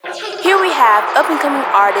have up-and-coming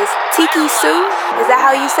artist Tiki Sue. Is that how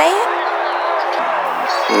you say it?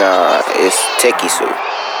 Nah, it's Tiki Sue.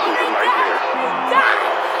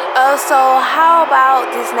 So how about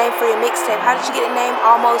this name for your mixtape? How did you get the name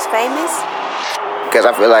Almost Famous? Because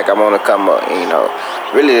I feel like I'm on the come up, and,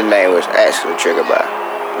 really the name was actually triggered by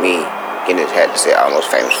me getting this hat to say Almost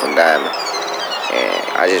Famous from Diamond.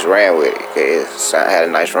 And I just ran with it because it had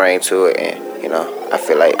a nice ring to it, and, I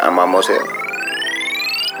feel like I'm almost there.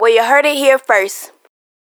 Well, you heard it here first.